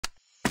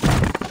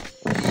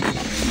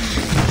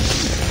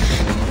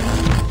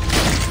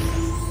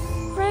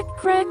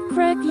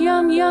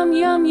yum yum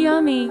yum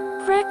yummy.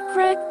 Crack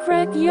crack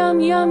crack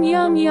yum yum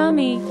yum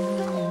yummy.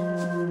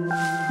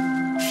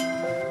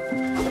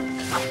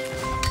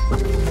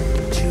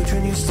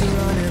 Children used to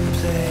run and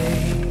play.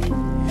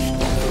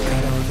 Look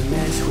at all the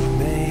mess we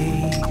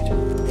made.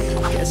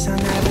 Guess I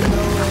never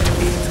know where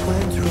it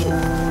went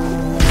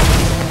wrong.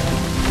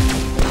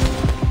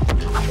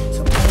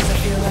 Sometimes I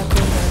feel like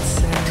we're not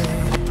safe.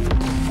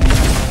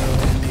 How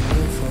can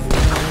people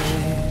forget?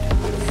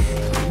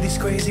 In this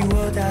crazy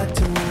world I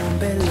don't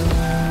belong.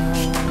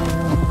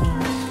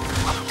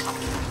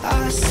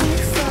 I see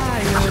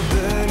fire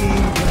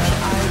burning but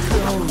I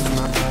close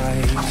my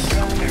eyes.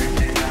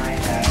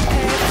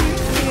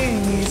 Everything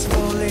is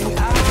falling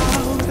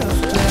out of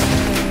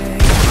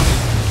place.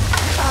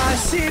 I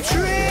see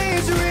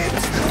trees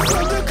ripped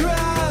from the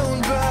ground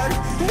but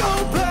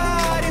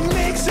nobody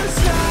makes a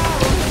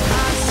sound.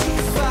 I see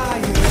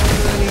fire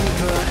burning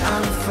but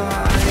I'm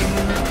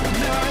fine.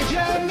 Now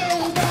you're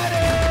nobody.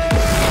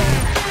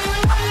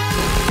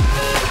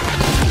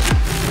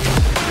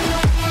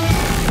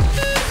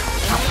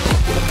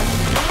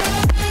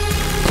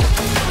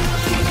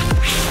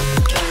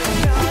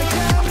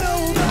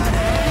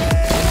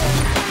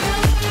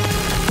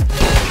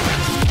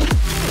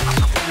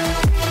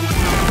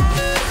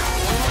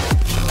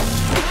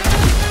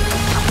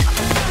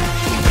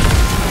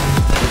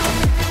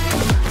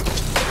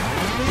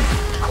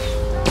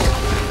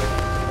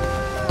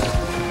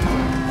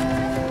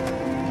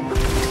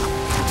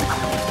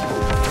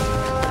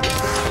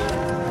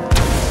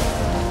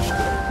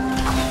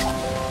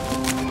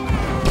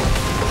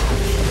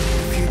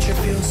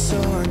 So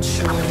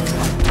unsure. Do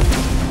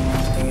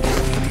you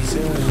really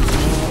deserve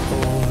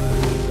more?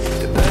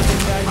 The burden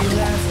that you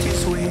left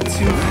is way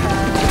too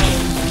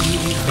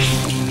heavy for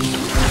me.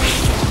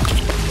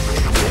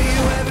 Do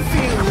you ever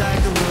feel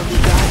like the world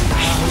will die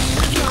out?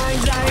 My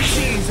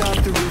anxieties off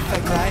the roof, I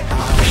cry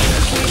out.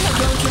 We have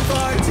gone too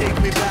far, take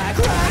me back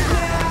right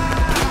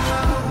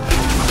now.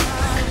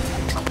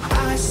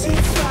 I see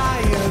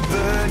fire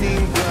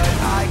burning, but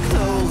I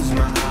close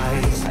my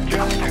eyes.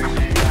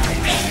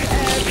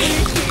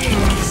 Everything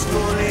is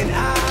falling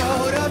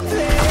out of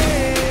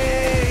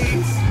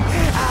place.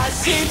 I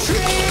see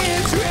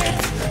trees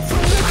ripped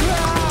from the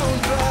ground,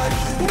 but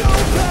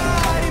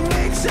nobody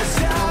makes a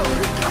sound.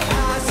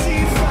 I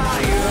see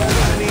fire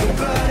burning,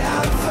 but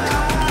I'm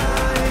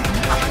fine.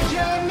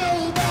 You're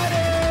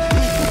nobody.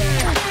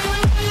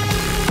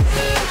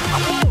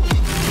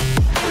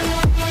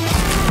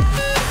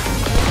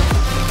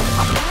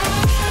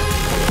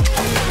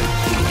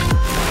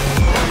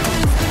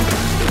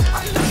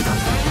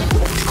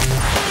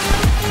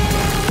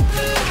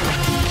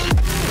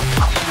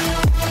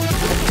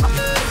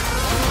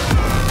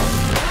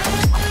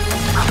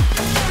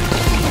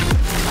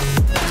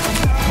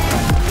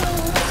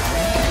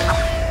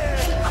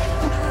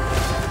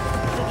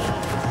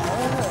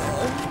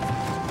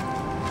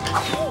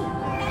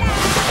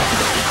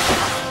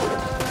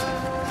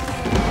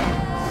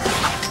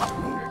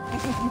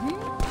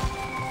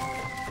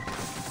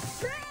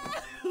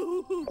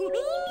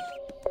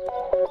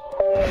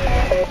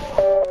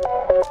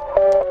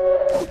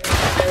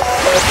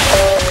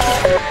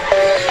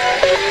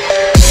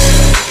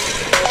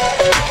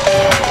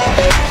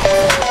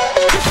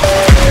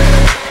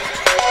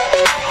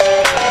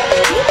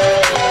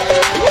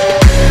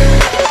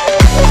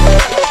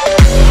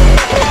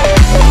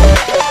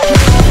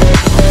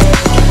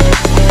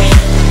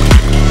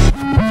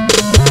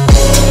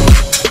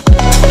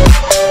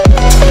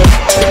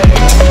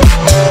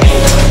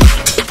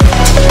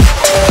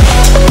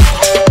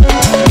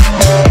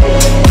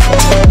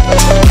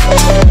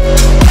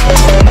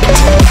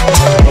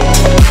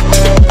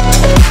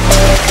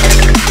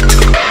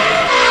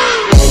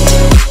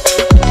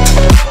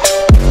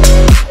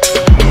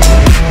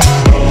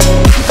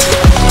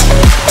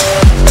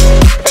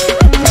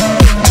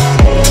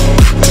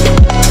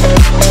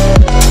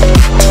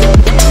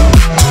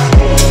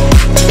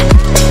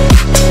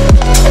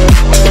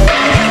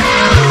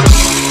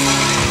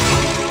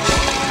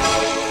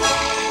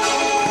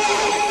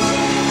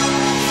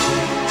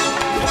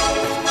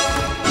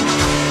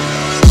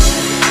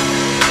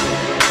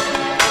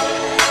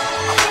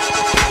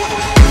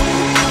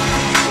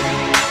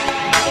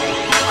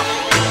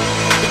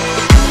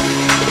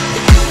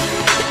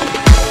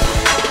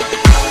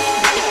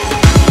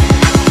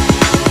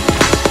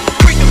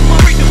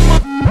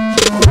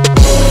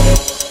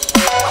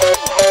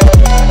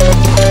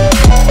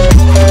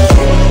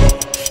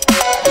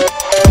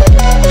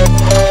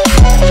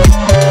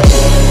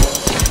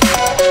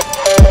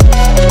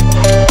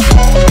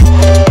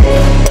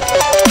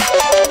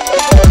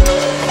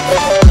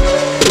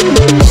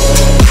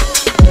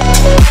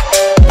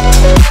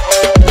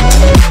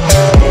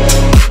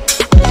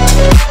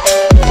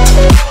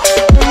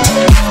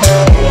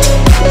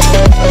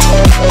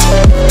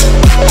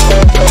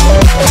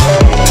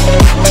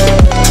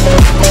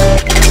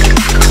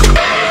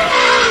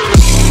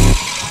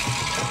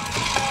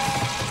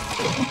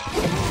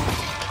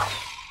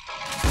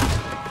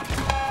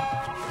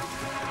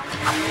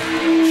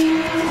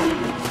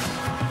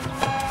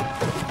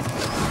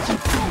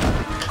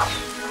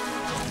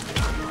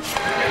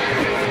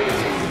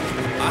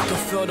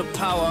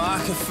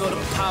 can feel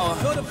the power.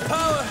 Feel the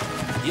power.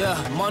 Yeah,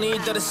 money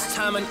that is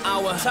time and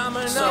hour. Time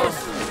and hour.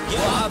 Yeah,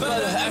 well, I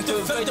better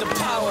activate the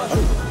power.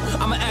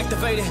 I'ma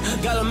activate it,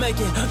 gotta make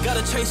it,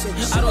 gotta chase it.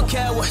 I don't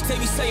care what they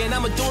be saying,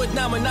 I'ma do it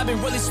now. And I've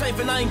been really safe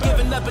and I ain't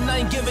giving up and I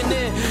ain't giving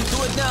in. Do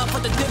it now for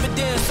the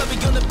dividends, I'll be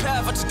on the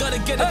path, I just gotta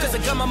get it. Cause I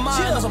got my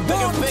mind on some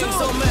bigger things.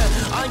 So man,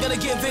 I ain't gonna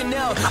give in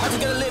now, I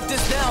just gotta live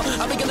this now.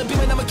 I be gonna be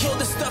when I'ma kill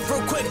this stuff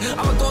real quick.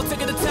 I'ma go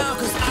take it to town,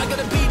 cause I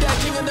gotta be that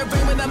king in the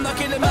ring. When I'm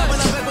knocking them out when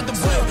I'm back with the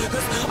wheel.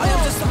 Cause I am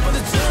just up on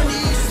the journey,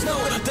 you just know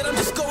that I'm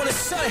just going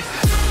insane.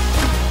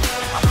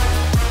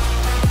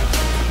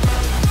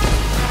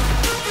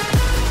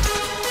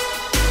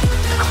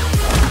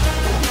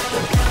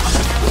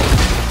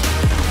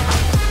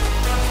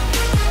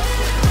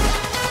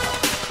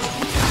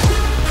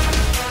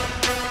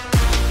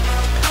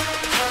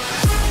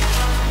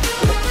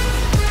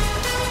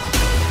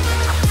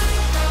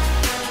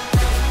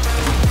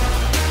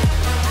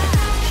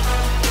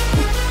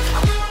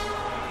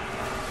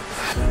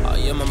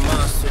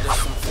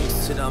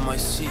 I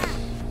see.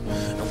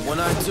 And when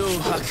I do,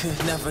 I could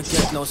never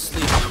get no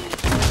sleep.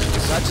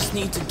 Cause I just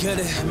need to get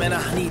it, man, I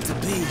need to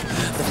be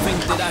the thing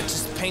that I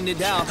just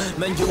painted out,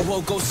 man, you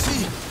will go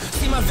see.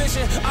 See my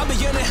vision, I'll be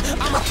in it,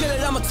 I'ma kill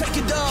it, I'ma take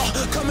it all.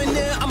 Coming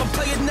in, I'ma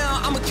play it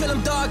now, I'ma kill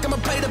him dog, I'ma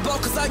play the ball.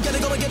 Cause I gotta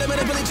go and get him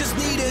and I really just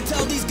need it.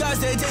 Tell these guys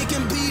that they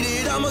can beat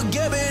it, I'ma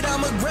give it,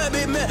 I'ma grab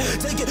it, man.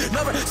 Take it,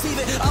 never receive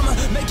it, I'ma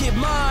make it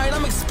mine.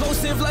 I'm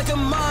explosive like a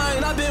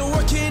mine, I've been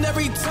working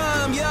every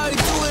time. Yeah, I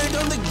do it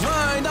on the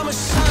grind, I'ma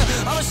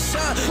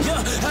shine,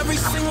 yeah, every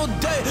single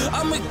day.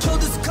 I'ma kill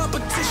this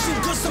competition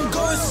cause I'm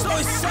going so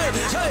insane.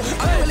 Hey,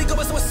 I don't really go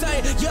by so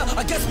insane, yeah,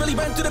 I guess really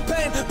ran through the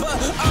pain. But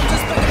I'm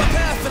just back on my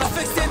path and I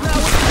fixed it now,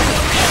 it's really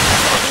okay.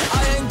 So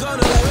I ain't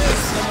gonna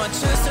waste my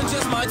chance and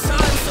just my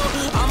time. So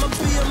I'ma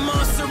be a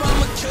monster,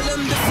 I'ma kill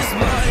him, this is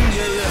mine,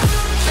 yeah, yeah.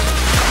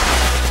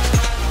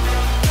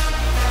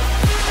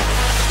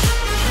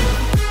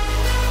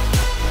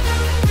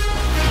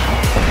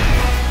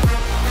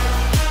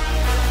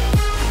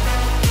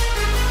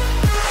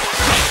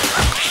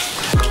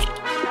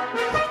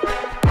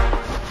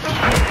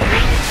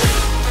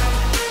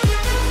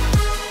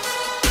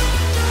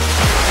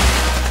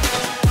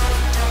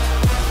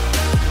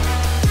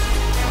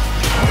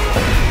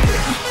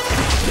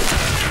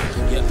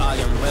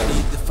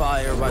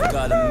 I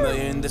got a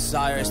million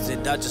desires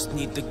that I just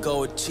need to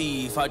go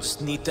achieve, I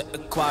just need to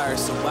acquire.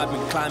 So I've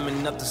been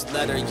climbing up this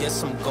ladder,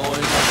 yes I'm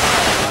going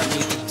higher. I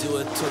need to do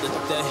it till the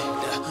day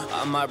that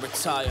I might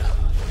retire.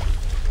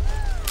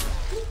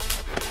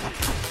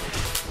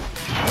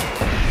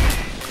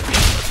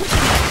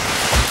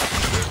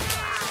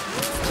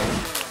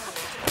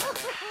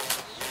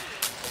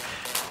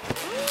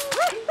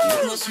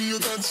 When I see you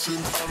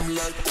dancing, I'm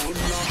like,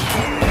 hola,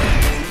 hola,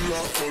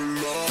 hola,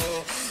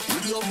 hola.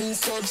 With your move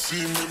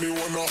fancy, make me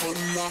wanna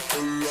hola,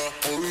 hola,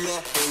 hola,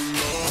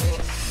 hola.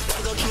 I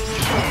got your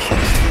attention,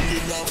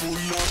 spinning that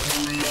hula,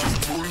 hula,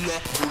 hula,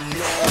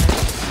 hula.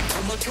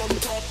 I'm a drum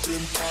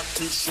tapping,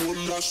 pocket,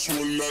 swola,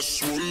 swola,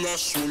 swola,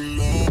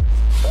 swola.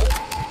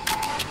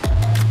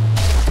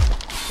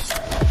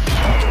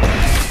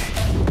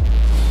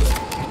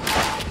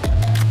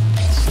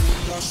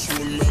 Swola,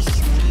 swola,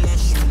 swola,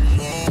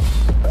 swola.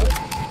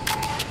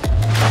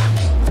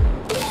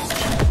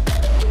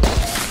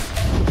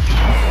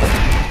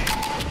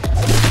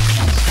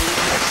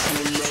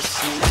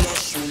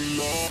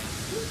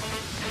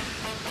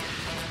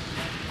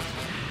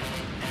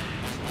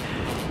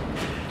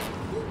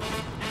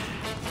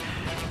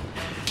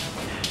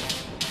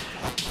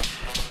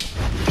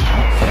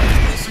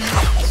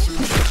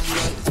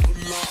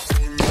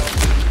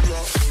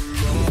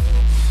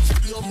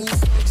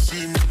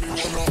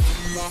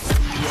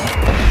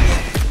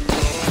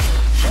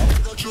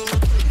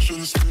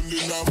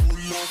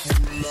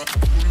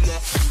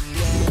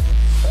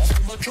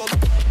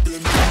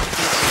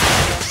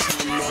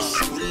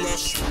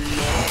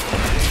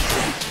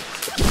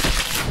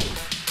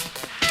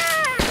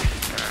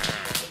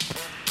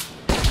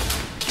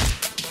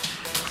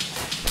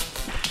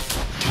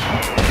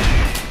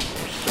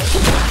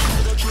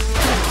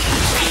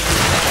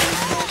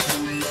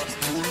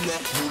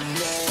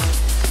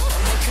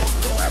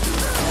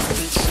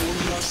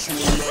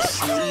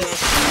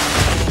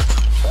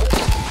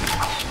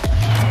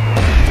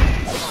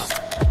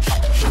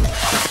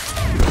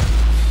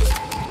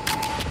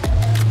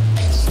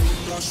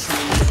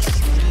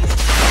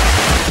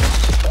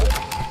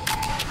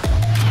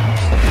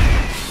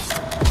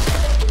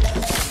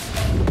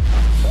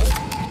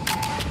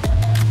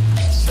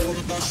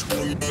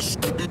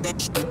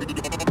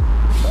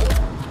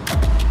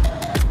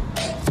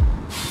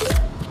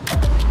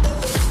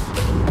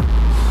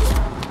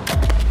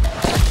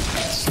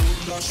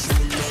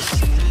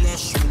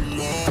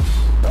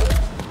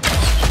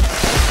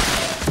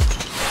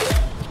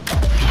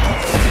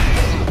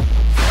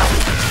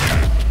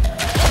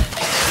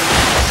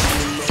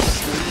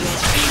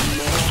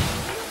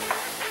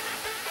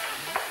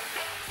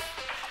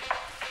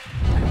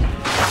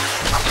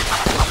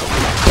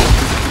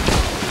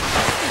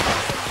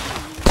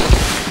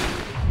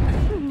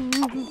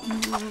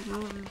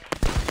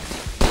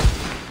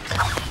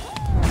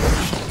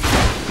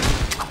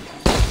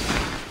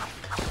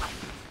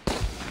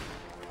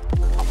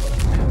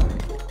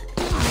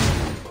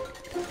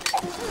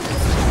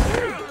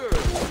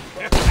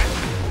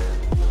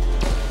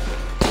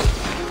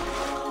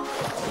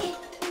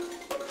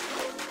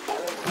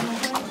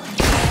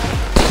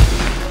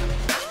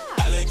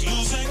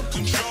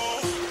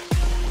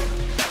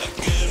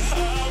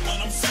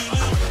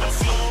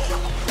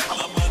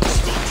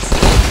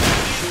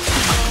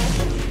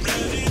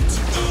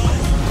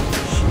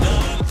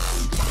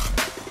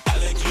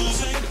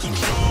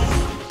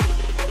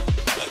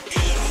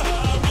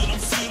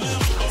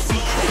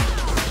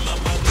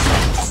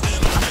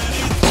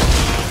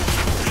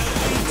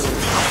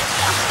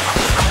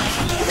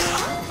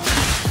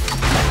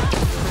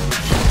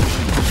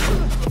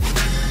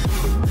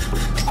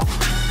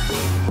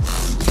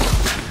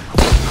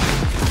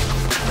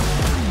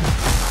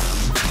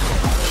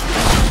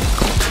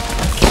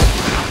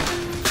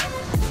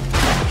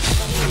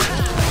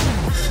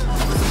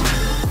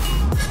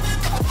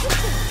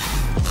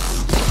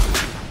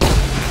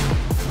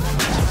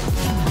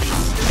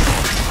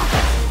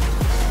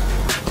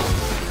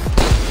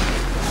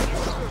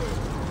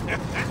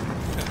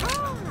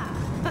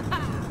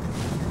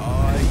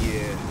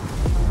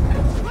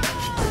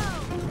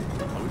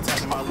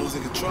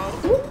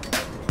 control?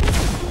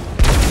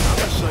 I'm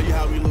gonna show you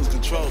how we lose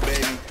control,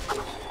 baby.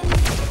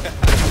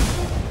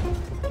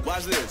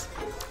 Watch this.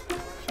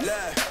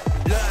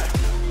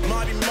 Look,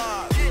 Marty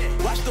Mark.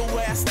 Watch the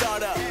way I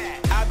start up.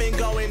 I've been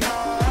going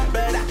hard,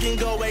 but I can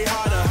go way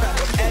harder.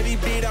 Every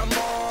beat I'm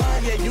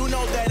on, yeah, you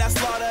know that I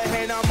slaughter.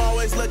 And I'm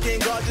always looking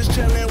gorgeous,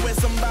 chilling with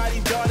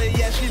somebody's daughter.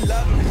 Yeah, she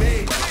loving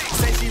me.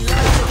 Say she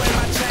loves it when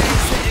my chain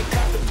sitting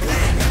comfortably.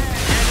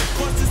 And of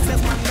course it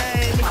says my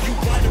name if you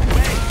want to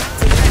wait.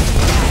 To let you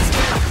know it's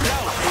gonna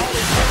blow.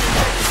 Always running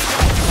back to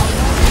scope. I'm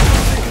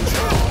losing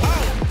control.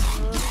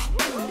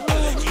 I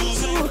like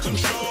losing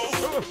control.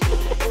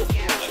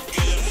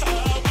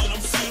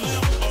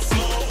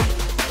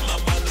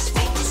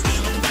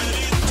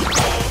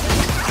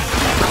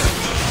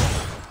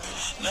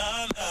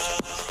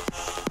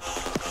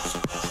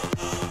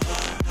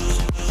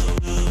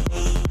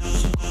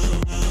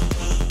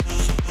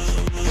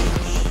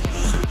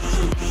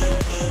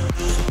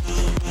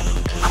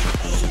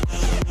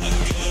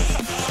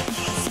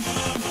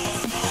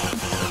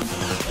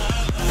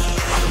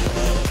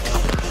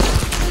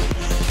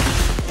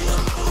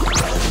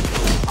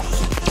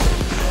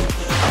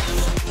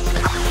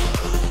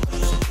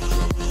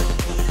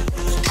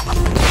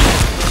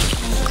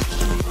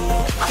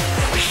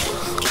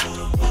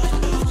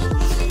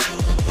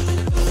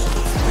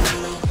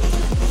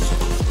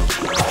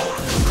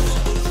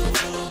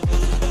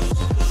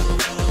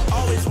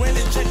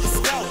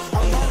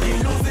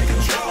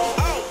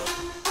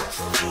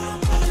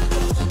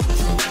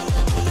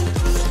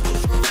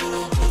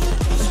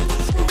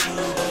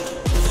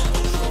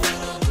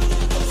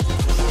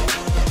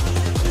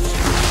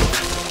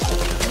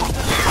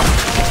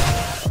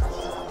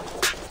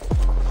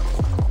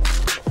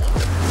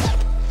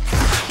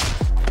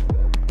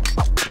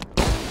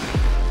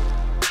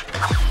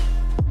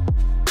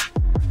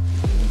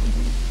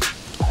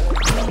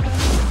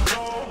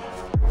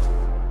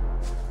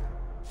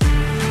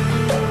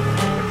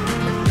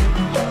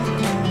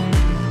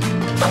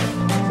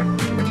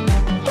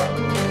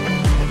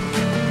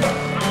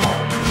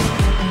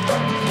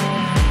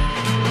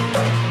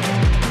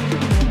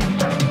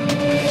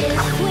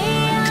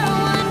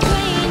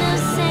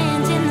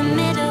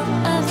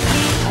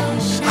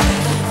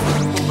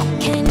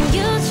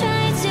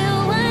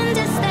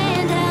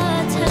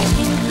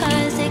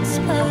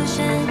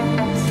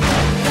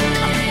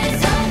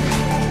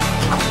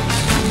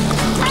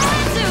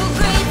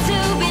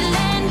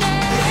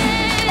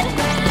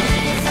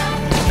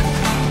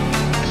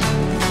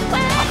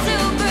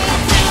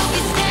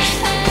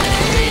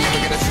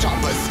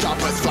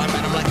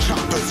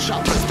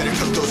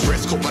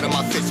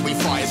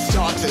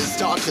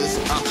 Starters,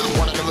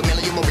 one out of a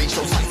million will reach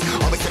those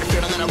heights. Always had a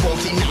feeling that I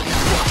won't deny.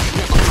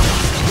 Never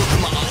promise. Look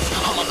in my eyes,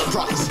 I'm on the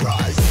rise.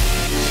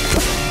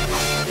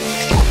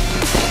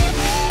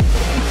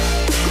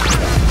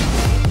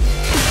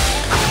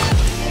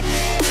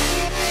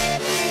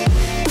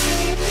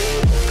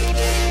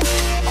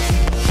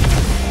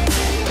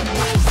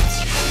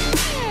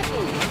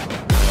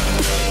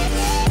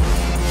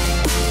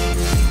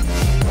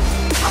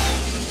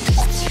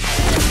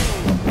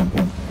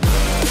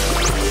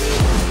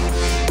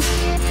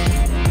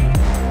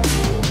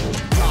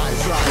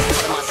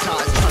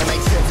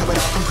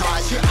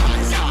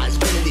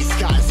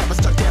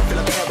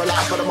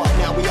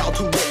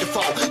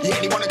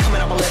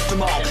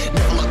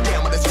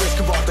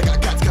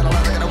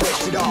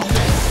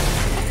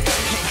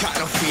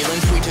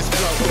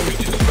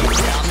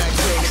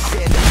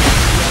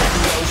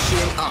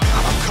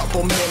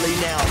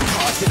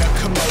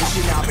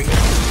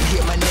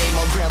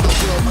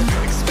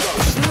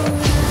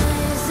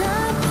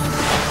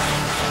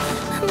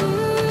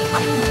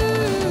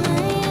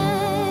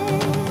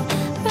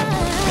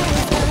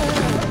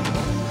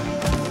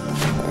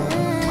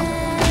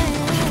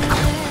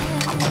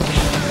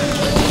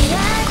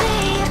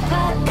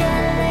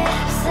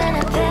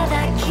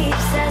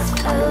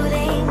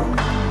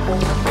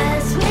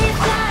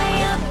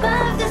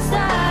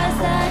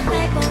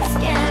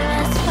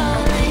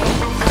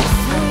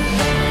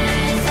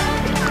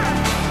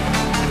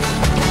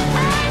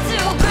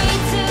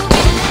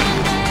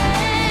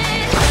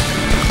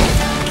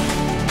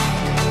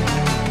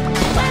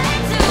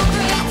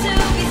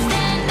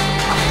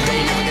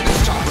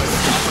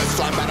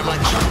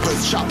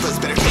 Choppers,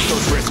 better take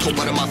those risks.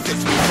 One of my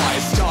fists be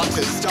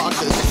fire starters.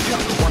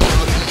 One of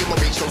them will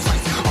reach those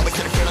heights.